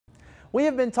We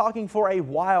have been talking for a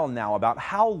while now about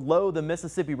how low the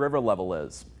Mississippi River level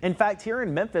is. In fact, here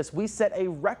in Memphis, we set a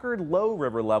record low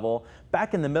river level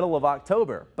back in the middle of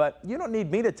October. But you don't need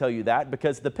me to tell you that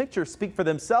because the pictures speak for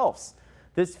themselves.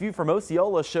 This view from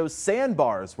Osceola shows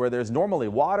sandbars where there's normally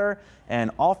water,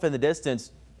 and off in the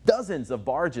distance, dozens of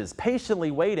barges patiently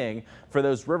waiting for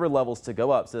those river levels to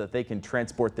go up so that they can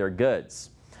transport their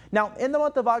goods. Now, in the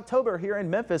month of October here in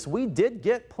Memphis, we did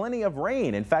get plenty of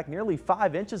rain. In fact, nearly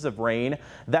 5 inches of rain.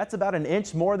 That's about an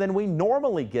inch more than we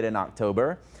normally get in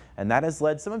October. And that has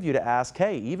led some of you to ask,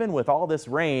 hey, even with all this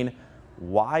rain,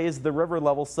 why is the river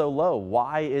level so low?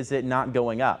 Why is it not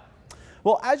going up?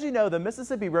 Well, as you know, the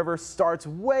Mississippi River starts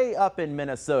way up in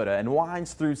Minnesota and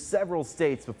winds through several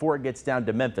states before it gets down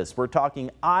to Memphis. We're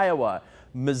talking Iowa,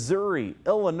 Missouri,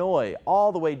 Illinois,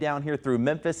 all the way down here through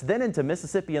Memphis, then into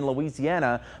Mississippi and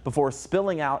Louisiana before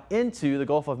spilling out into the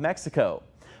Gulf of Mexico.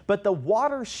 But the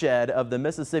watershed of the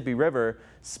Mississippi River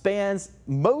spans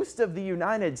most of the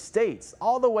United States,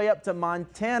 all the way up to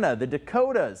Montana, the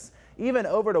Dakotas, even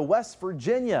over to West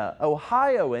Virginia,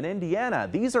 Ohio, and Indiana.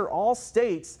 These are all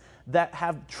states that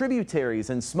have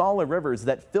tributaries and smaller rivers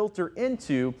that filter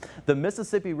into the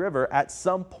Mississippi River at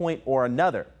some point or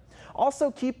another.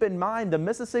 Also keep in mind the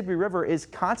Mississippi River is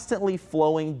constantly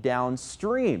flowing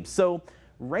downstream. So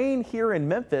rain here in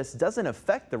Memphis doesn't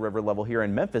affect the river level here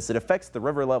in Memphis. It affects the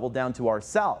river level down to our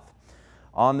south.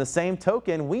 On the same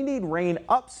token, we need rain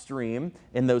upstream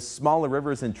in those smaller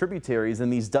rivers and tributaries in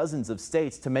these dozens of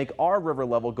states to make our river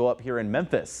level go up here in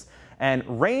Memphis.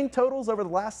 And rain totals over the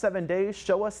last 7 days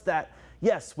show us that,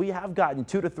 yes, we have gotten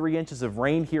 2 to 3 inches of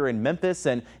rain here in Memphis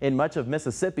and in much of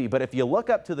Mississippi. But if you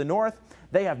look up to the north,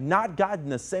 they have not gotten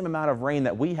the same amount of rain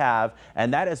that we have.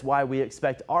 And that is why we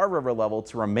expect our river level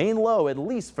to remain low, at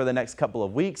least for the next couple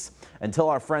of weeks, until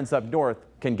our friends up north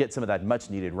can get some of that much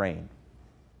needed rain.